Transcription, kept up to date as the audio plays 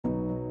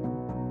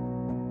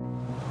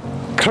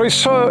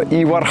Croeso I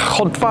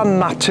warchodfa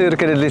natur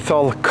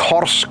genedlaethol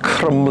Cors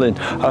Crymlyn,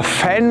 y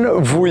ffen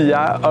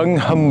fwyaf yng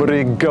Nghymru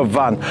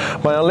gyfan.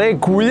 Mae o'n le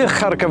gwych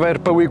ar gyfer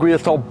bywyd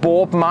gwych o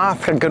bob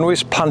math gan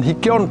gynnwys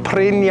planhigion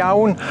prin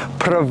iawn,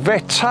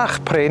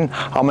 pryfetach prin,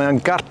 a mae o'n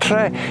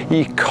gartre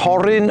I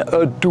coryn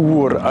y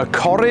dŵr, y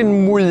coryn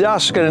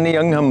mwyaf sydd ni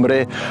yng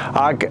Nghymru,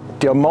 ac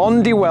diolch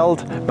mond I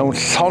weld mewn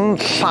llon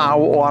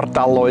llaw o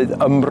ardaloedd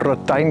ym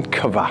Mrydain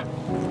cyfa.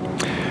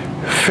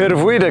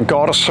 Ffurfwyd y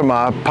gors yma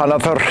pan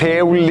oedd y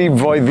rhew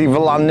lifoedd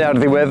ddiflannu ar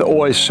ddiwedd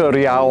oes yr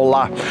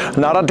Iolo.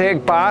 Yn ar adeg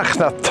bach,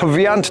 na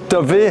tyfiant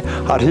dyfu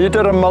ar hyd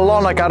yr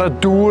ymylon ac ar y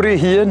dŵr ei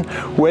hun.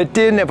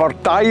 Wedyn, efo'r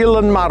dail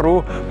yn marw,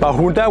 mae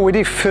hwnna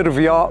wedi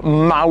ffurfio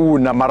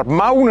mawn. A mae'r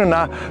mawn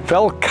yna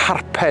fel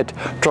carped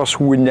dros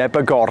wyneb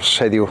y gors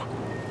heddiw.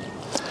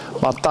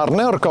 Mae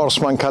darnau o'r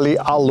gors mae'n cael ei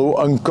alw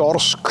yn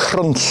gors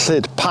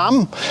crynllyd.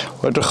 Pam?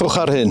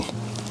 Edrychwch ar hyn.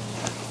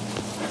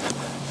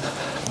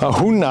 Mae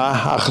hwnna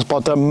achos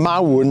bod y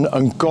mawn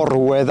yn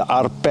gorwedd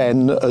ar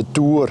ben y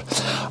dŵr.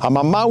 A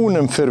mae mawn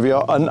yn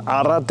ffurfio yn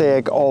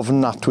aradeg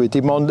ofnadwy,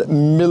 dim ond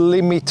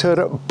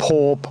milimetr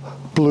pob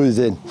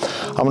blwyddyn.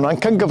 A mae hwnna'n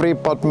cynghyfru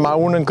bod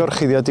mawn yn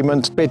gorchuddio dim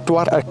ond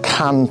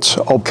 4%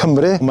 o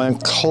Cymru. Mae'n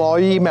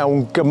cloi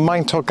mewn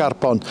gymaint o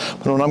garbon.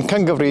 Mae hwnna'n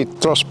cynghyfru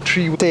dros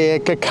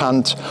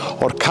 30%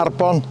 o'r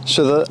carbon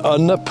sydd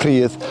yn y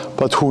pridd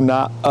bod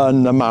hwnna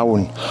yn y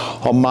mawn.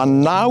 Ond mae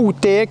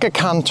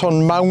 90%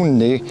 o'n mawn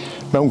ni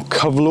mewn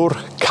cyflwr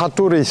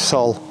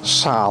cadwraethol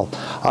sâl.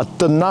 A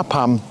dyna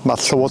pam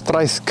mae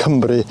Llywodraeth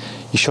Cymru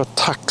eisiau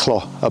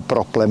taclo y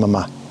broblem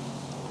yma.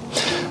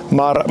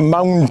 Mae'r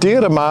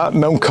mawndir yma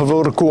mewn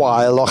cyflwr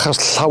gwael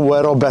achos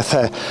llawer o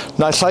bethau.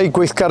 Naill ai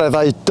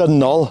gweithgareddau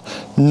dynol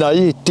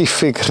neu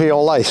diffyg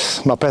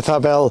rheolaeth. Mae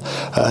pethau fel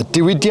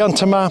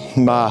diwydiant yma,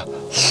 mae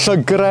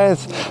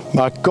llygredd,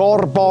 mae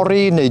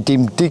gorbori neu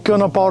dim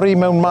digon o bori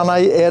mewn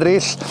mannau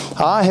eraill,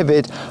 a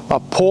hefyd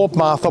mae pob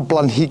math o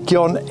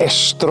blanhigion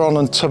estron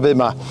yn tyfu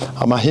yma.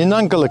 A mae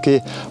hynna'n golygu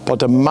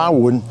bod y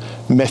mawn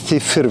methu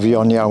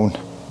ffurfio'n iawn.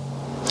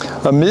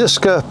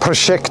 Ymysg y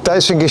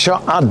prosiectau sy'n geisio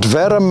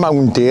adfer y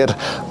mawndir,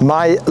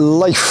 mae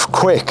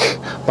LIFEquake.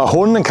 Mae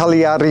hwn yn cael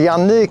ei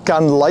ariannu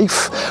gan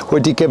Life,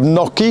 wedi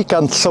gefnogi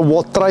gan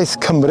Llywodraeth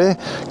Cymru,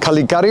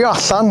 cael ei gario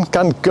allan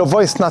gan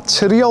Gyfoeth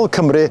Naturiol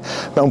Cymru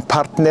mewn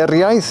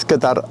partneriaeth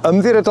gyda'r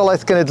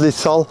Ymddiriedolaeth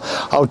Genedlaethol,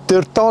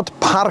 Awdurdod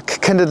Parc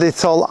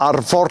Cenedlaethol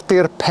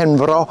Arfordir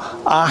Penfro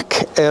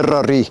ac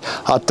Eryri.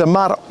 A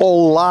dyma'r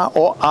ola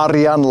o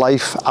arian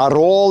Life ar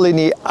ôl I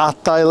ni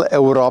adael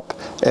Ewrop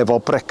efo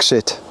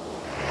Brexit.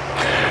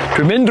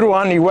 Dwi'n mynd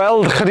rwan I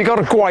weld chydig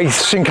o'r gwaith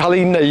sy'n cael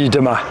ei wneud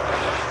yma.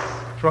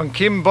 Rwan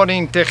cyn bod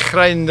ni'n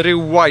dechrau unrhyw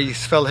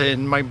waith fel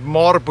hyn, mae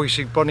mor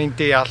bwysig bod ni'n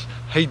deall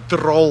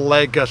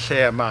heidroleg y lle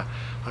yma.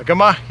 Ac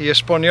yma, I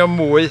esbonio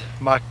mwy,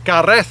 mae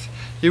Gareth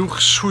uwch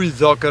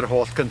swyddog yr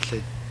holl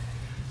gynllun.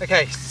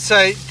 Okay, so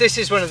this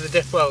is one of the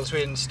dip wells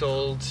we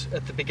installed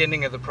at the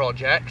beginning of the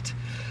project.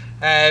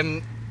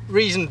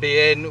 Reason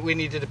being, we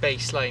needed a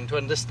baseline to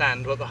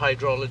understand what the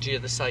hydrology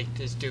of the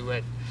site is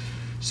doing.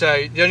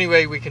 So the only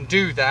way we can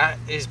do that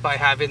is by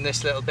having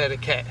this little bit of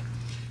kit.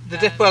 The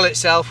dip well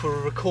itself will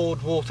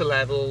record water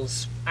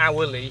levels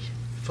hourly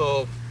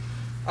for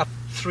up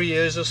 3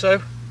 years or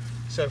so.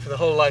 So for the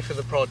whole life of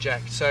the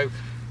project. So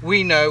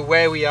we know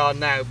where we are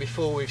now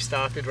before we've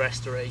started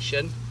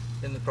restoration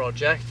in the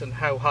project and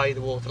how high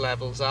the water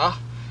levels are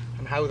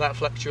and how that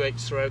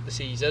fluctuates throughout the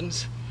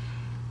seasons.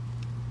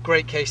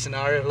 Great case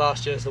scenario,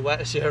 last year's the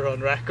wettest year on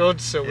record,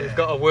 so we've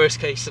got a worst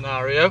case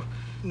scenario.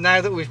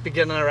 Now that we've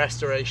begun our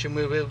restoration,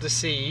 we'll be able to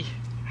see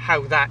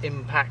how that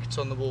impacts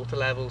on the water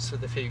levels for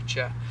the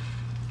future.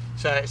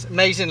 So it's an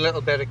amazing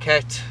little bit of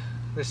kit.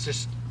 This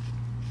just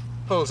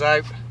pulls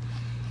out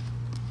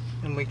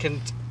and we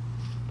can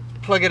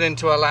plug it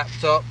into our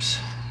laptops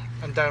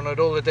and download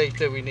all the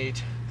data we need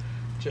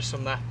just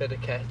from that bit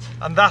of kit.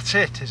 And that's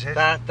it, is it?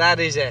 That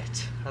is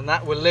it. And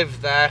that will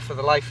live there for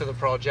the life of the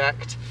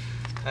project.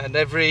 And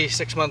every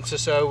 6 months or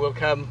so we'll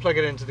come, plug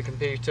it into the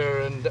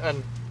computer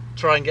and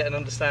try and get an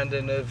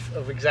understanding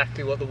of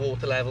exactly what the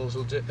water levels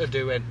are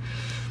doing.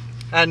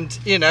 And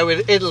you know,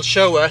 it'll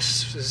show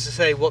us, as I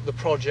say, what the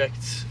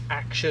project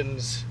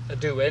actions are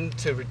doing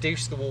to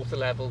reduce the water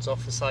levels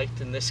off the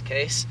site in this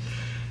case.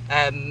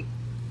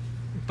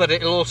 But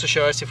it'll also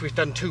show us if we've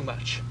done too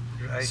much.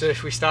 Right. So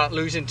if we start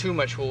losing too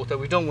much water,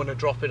 we don't want to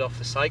drop it off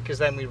the site because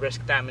then we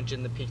risk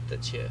damaging the peat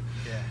that's here.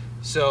 Yeah.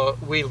 So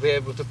we'll be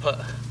able to put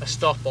a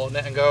stop on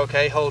it and go,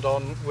 okay, hold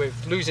on, we're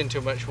losing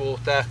too much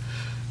water.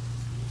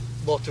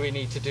 What do we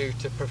need to do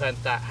to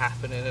prevent that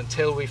happening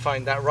until we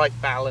find that right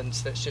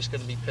balance that's just going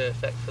to be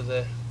perfect for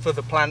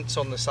the plants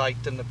on the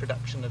site and the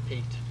production of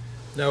peat.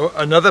 Now,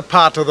 another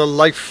part of the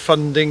life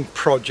funding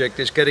project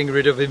is getting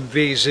rid of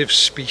invasive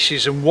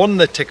species, and one of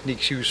the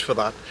techniques used for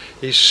that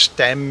is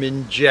stem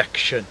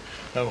injection.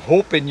 Now, I'm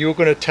hoping you're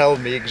going to tell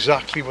me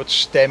exactly what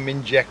stem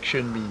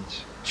injection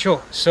means.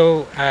 Sure.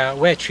 So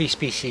where tree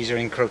species are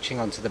encroaching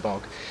onto the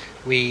bog,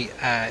 we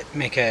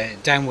make a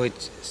downward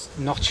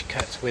notch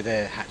cut with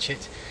a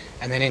hatchet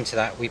and then into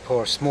that we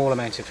pour a small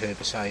amount of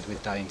herbicide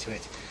with dye into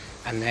it,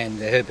 and then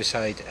the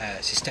herbicide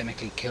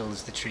systemically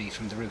kills the tree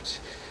from the roots.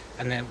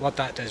 And then what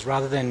that does,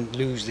 rather than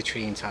lose the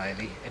tree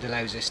entirely, it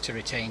allows us to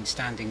retain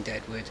standing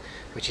deadwood,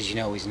 which, as you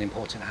know, is an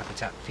important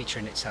habitat feature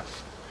in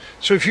itself.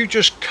 So if you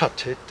just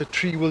cut it, the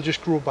tree will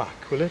just grow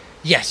back, will it?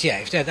 Yes,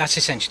 yeah, that's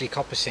essentially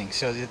coppicing.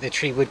 So the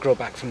tree would grow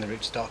back from the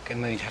rootstock,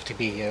 and we'd have to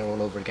be here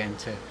all over again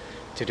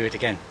to do it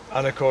again.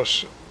 And of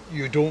course,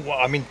 you don't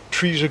want, I mean,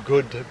 trees are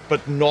good,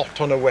 but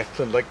not on a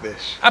wetland like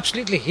this.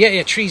 Absolutely,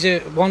 yeah, trees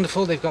are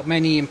wonderful. They've got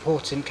many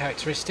important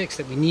characteristics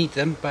that we need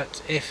them,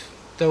 but if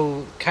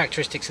the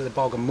characteristics of the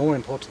bog are more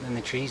important than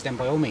the trees, then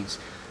by all means,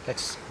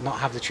 let's not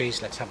have the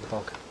trees, let's have the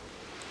bog.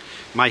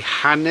 Mae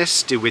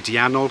hanes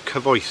diwydiannol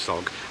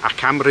cyfoethog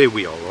ac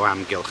amrywiol o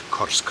amgylch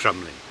cors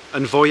Crymlyn.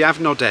 Yn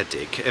fwyaf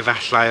nodedig,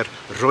 efallai'r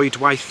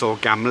rwydwaith o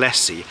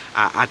gamlesu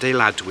a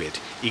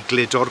adeiladwyd I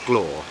gludo'r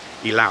glo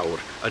I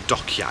lawr y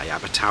dociau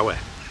Abertawe.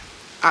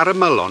 Ar y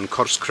mylon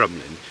cors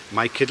Crymlyn,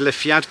 mae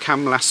cydliffiad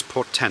camlas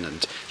Port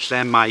Tennant,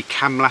 lle mae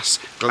camlas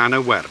Glan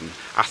y Wern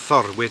a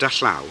thorwyd a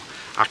llaw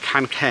ac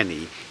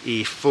hancenni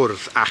I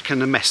ffwrdd ac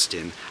yn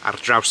ymestyn ar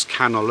draws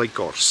canol y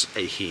gors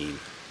ei hun.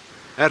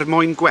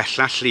 Mwyn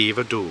gwella llif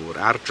y dŵr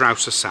ar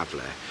draws y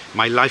safle,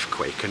 mae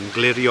LIFEquake yn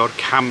glirio'r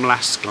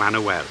camlas Glan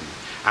y Wern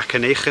ac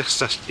yn ei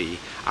chysylltu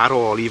ar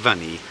ôl I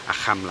fyny a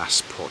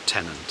chamlas Port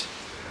Tennant.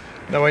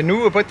 Now I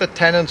knew about the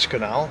Tennant's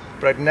Canal,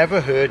 but I'd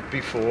never heard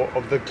before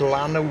of the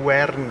Glan y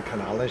Wern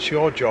Canal. It's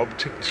your job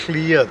to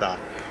clear that.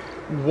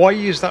 Why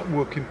is that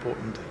work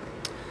important?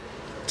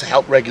 To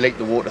help regulate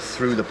the water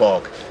through the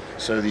bog.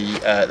 So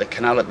the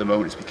canal at the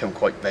moment has become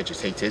quite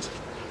vegetated,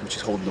 which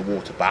is holding the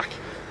water back.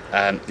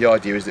 The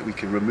idea is that we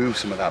can remove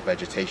some of that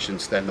vegetation,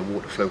 so then the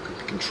water flow can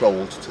be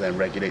controlled to then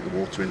regulate the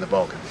water in the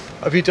bog.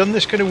 Have you done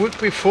this kind of work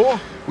before?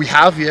 We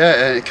have,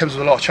 yeah. It comes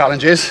with a lot of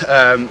challenges.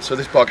 So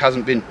this bog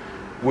hasn't been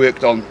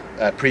worked on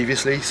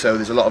previously, so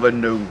there's a lot of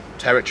unknown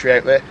territory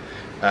out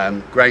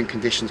there. Ground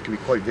conditions can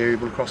be quite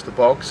variable across the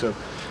bog, so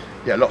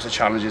yeah, lots of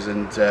challenges,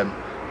 and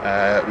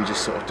we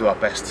just sort of do our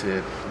best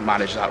to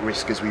manage that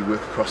risk as we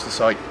work across the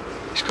site.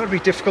 It's got to be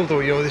difficult though,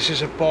 you know, this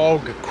is a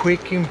bog, a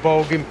quaking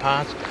bog in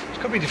parts. It's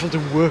got to be difficult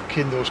to work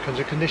in those kinds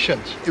of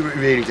conditions.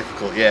 Really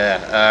difficult,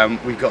 yeah.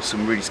 We've got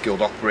some really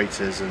skilled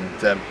operators,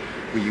 and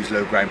we use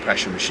low ground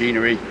pressure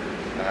machinery,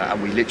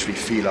 and we literally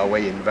feel our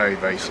way in very,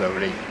 very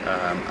slowly,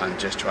 and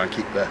just try and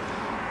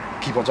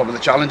keep on top of the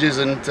challenges,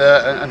 and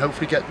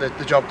hopefully get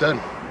the job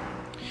done.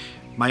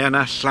 Mae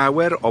yna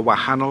llawer o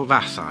wahanol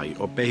fathau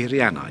o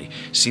beiriannau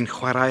sy'n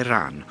chwarae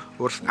ran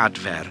wrth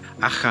adfer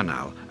a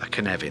chynnal y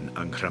cynefin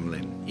yng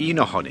Crymlyn.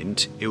 Un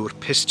ohonynt yw'r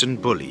piston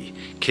bully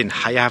cyn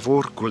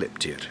haiafwr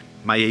gwlypdir.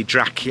 Mae ei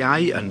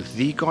draciau yn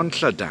ddigon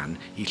llydan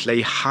I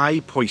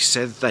lleihau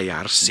pwysedd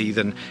ddeiar sydd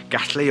yn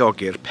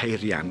galluogi'r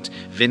peiriant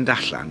fynd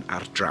allan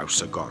ar draws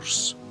y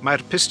gors.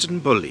 Mae'r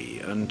piston bully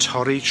yn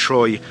torri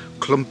trwy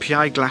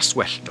clwmpiau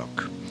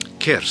glaswelltog,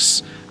 cyrs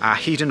a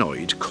hyd yn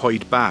oed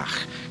coed bach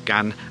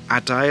gan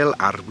adael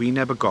ar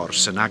wyneb y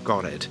gors yn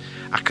agored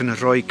ac yn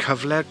rhoi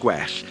cyfle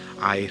gwell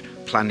a'r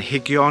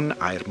planhigion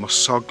a'r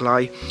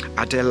mosoglau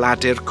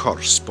adeiladu'r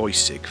cors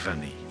bwysig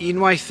fyny.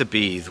 Unwaith y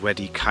bydd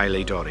wedi cael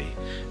ei dorri,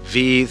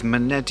 fydd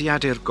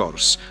mynediad i'r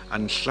gors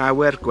yn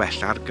llawer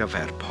gwell ar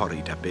gyfer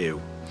porid a byw,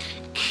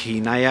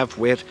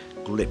 cynaiafwyr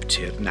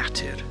gwlyptir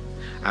natur,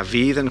 a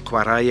fydd yn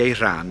chwarae ei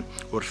ran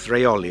wrth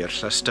reoli'r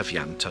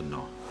llystyfiant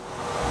yno.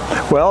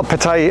 Wel,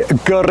 petai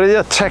gyrru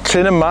y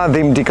teclyn yma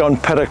ddim digon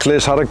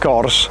peryglis ar y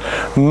gors,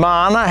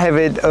 mae yna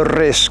hefyd y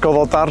risg o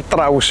ddod ar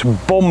draws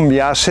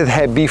bomia sydd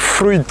heb I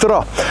ffrwydro.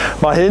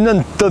 Mae hyn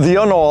yn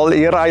dyddio nôl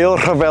i'r ail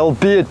rhyfel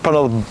byd pan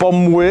oedd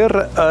bomwyr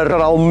yr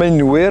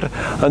Almaenwyr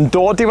yn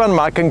dod I fan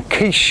yma ac yn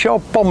ceisio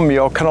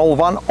bomio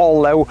canolfan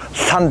olew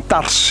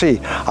Llandarsi,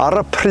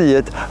 ar y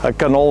pryd y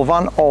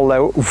ganolfan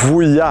olew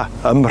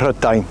fwyaf ym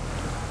Mhrydain.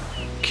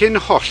 Cyn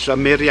holl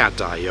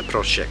ymiriadau y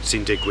prosiect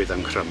sy'n digwydd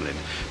yng Crymlyn,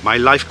 mae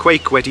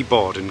LIFEquake wedi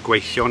bod yn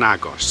gweithio'n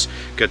agos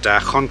gyda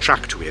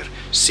chontractwyr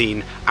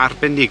sy'n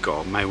arbenigo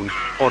mewn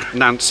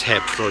ordnans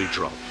heb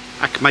ffrwydro,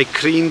 ac mae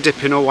crin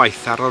dipyn o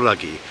waith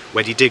arolygu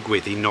wedi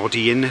digwydd I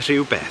nodi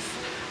unrhyw beth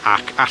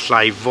ac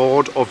allai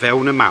fod o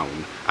fewn y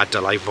mawn a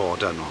dylai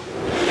fod yno.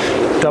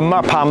 Dyma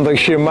pam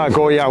ddys I yma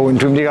go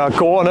iawn. Dwi'n mynd I gael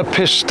go yn y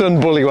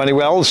piston bully wan I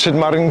weld sut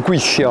mae'n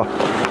gweithio.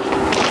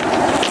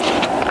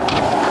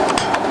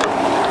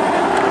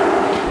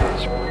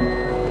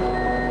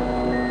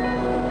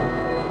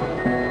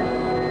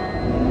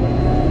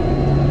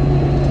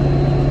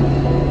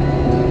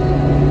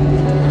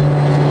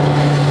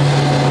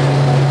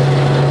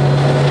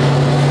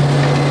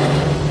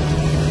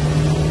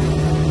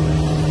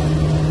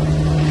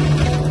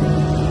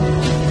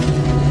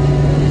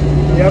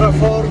 Ar y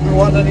ffordd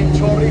rwan yn ni'n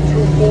torri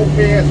trwy bob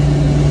beth,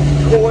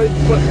 coed,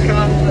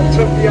 bychan, y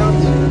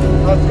tyfiant,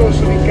 a wrth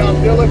gwrs o'n i'n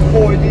gadael y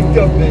coed I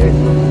dyfu,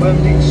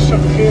 mae'n mynd i'n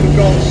sychu'r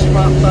gors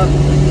fatha.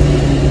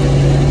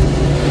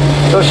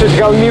 Does ti'n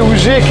cael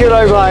music I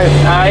roi blaen?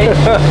 Ai,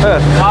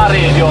 a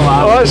radio yma.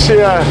 Oes,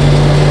 ie.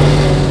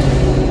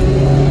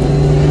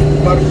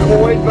 Mae'r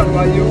coed fan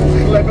yma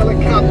uwch lefel y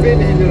cabin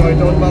hyd yn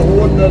oed, ond mae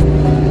hwn yn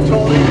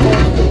torri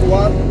post y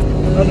gwan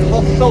yn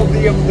hollol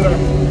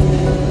ddiymdrech.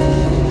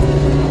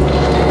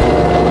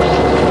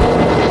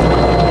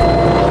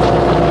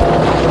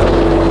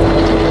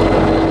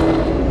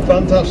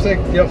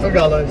 Fantastic, diolch o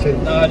galon ti.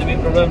 Na, dim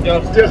un problem,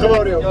 diolch. Diolch yn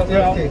fawr iawn.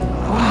 Diolch ti.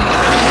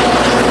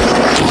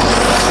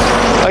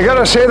 I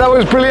gotta say, that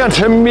was brilliant,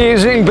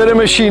 amazing bit of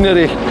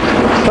machinery.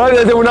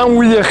 Rhaid edrych hwnna'n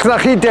wych, na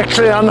chi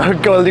dechrau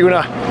anhygoel di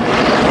hwnna.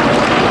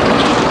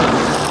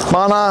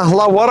 Mae yna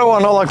lawer o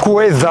wahanol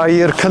agweddau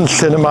i'r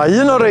cynllun yma.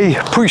 Un o'r rei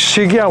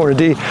pwysig iawn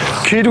ydy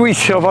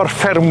cydweithio efo'r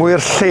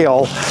ffermwyr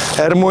lleol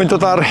mwyn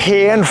dod ar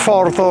hen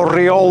ffordd o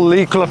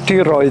reoli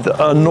gladuroedd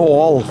yn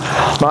ôl.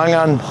 Mae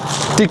angen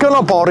digon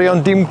o bori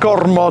ond dim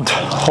gormod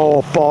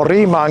o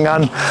bori. Mae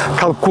angen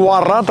cael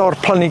gwarad o'r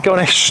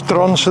planhigion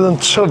estron sydd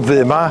yn tyfu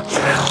yma.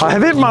 A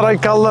hefyd mae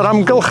rhaid cael yr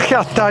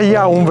amgylchiadau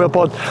iawn fel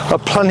bod y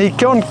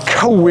planhigion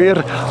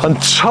cywir yn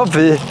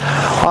tyfu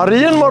a'r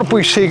un mor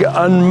bwysig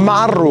yn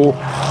marw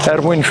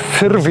mwyn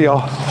ffurfio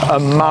y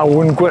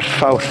mawn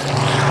gwerthfawr.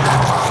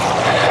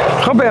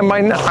 Ch'o be,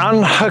 mae'n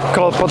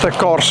anhygoel bod y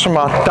gors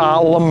yma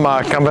dal yma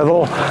gan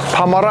feddwl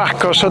pa mor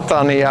agos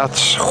ydan ni at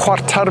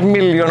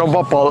 250,000 o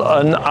bobl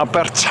yn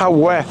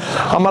Abertawe.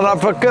 A mae yna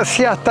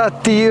fygythiadau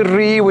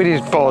diri wedi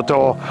bod o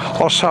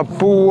orsaf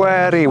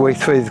bwer, i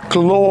weithwydd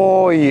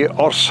glo, i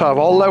orsaf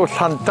olew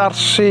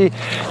Llandarsi,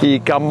 i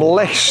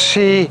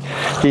gamlesu,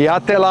 i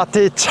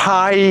adeiladu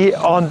tai,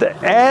 ond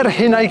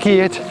hynna i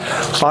gyd,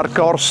 mae'r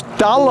gors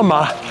dal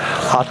yma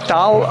a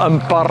dal yn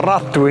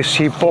baradwys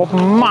i bob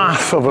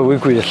math o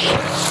fywyd gwyllt.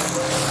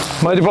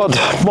 Mae wedi bod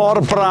mor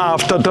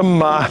braf dod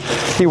yma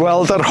i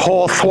weld yr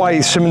holl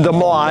waith sy'n mynd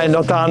ymlaen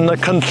o dan y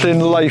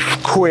cynllun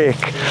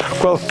LIFEquake.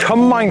 Gweld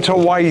cymaint o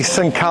waith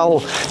yn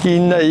cael i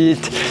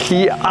wneud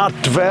i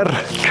adfer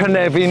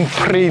cynefin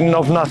prin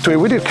ofnadwy.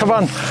 Wedi'r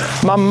cyfan,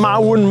 mae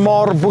mawn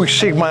mor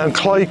bwysig, mae'n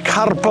cloi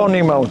carbon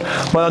i mewn.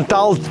 Mae'n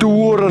dal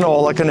dŵr yn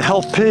ôl ac yn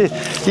helpu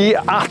i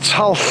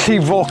atal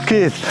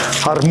llifogydd.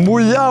 A'r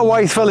mwyaf o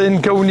waith fel un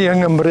gawn ni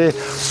yng Nghymru,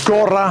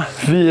 gora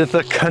fydd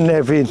y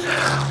cynefin.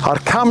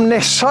 A'r cam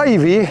nesaf i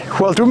fi,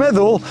 wel dwi'n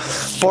meddwl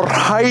bod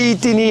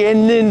rhaid i ni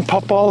enyn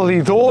pobl i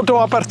ddod o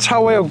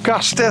Abertawe, o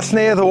Gastell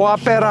Nedd, o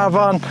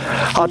Aberafan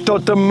a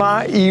dod yma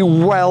i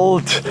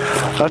weld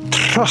y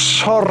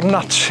trysor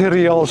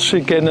naturiol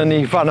sydd gen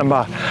ni fan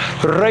yma,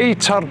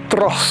 reit ar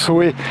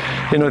drothwy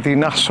un o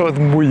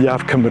ddinasoedd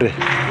mwyaf Cymru.